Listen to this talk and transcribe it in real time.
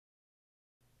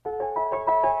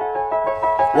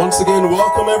Once again,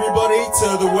 welcome everybody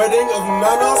to the wedding of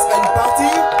Manos and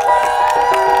Patty.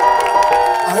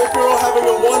 I hope you're all having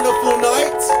a wonderful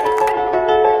night.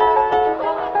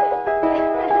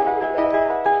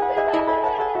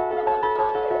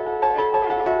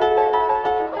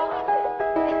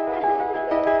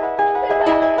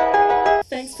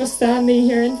 Thanks for standing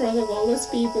here in front of all those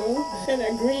people and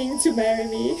agreeing to marry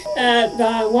me.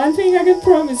 But one thing I can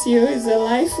promise you is a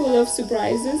life full of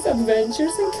surprises,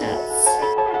 adventures and cats.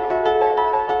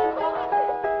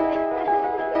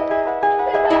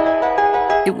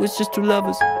 It was just two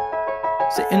lovers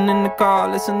sitting in the car,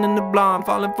 listening to Blonde,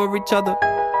 falling for each other.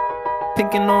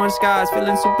 Pink and orange skies,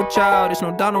 feeling super childish.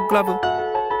 No Donald Glover.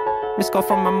 Missed call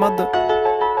from my mother,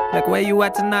 like, where you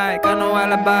at tonight? Got no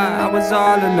alibi. I was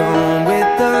all alone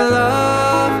with the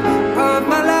love of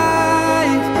my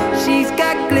life. She's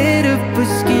got glitter for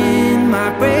skin, my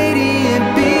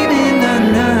radiant beam in the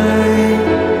night.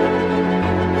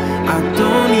 I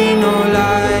don't need no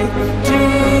light to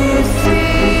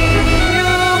see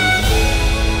you.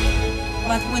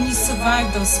 But when you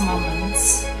survive those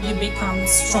moments, you become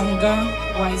stronger,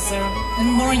 wiser,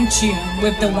 and more in tune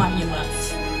with the one you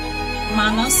love.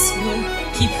 Manos will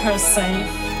keep her safe,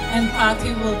 and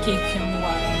Patty will keep him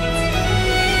wild.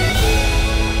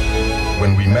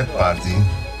 When we met Patty,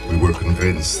 we were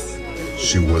convinced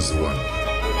she was the one.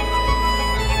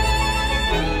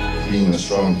 Being a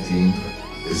strong team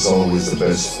is always the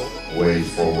best way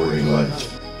forward in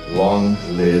life. Long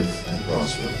live and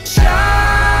prosper.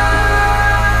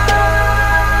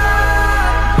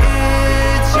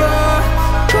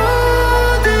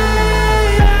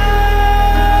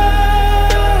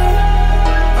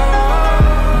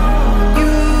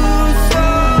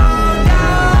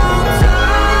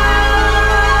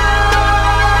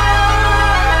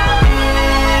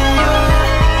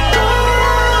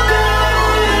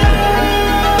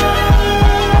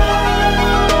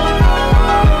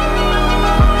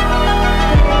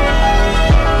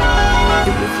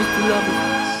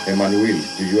 Emmanuel,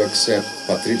 do you accept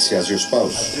Patricia as your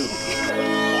spouse?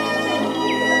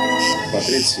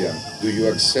 Patricia, do you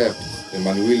accept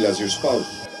Emmanuel as your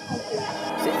spouse?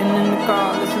 Sitting in the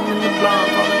car, listening to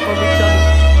Blonde, falling for each other.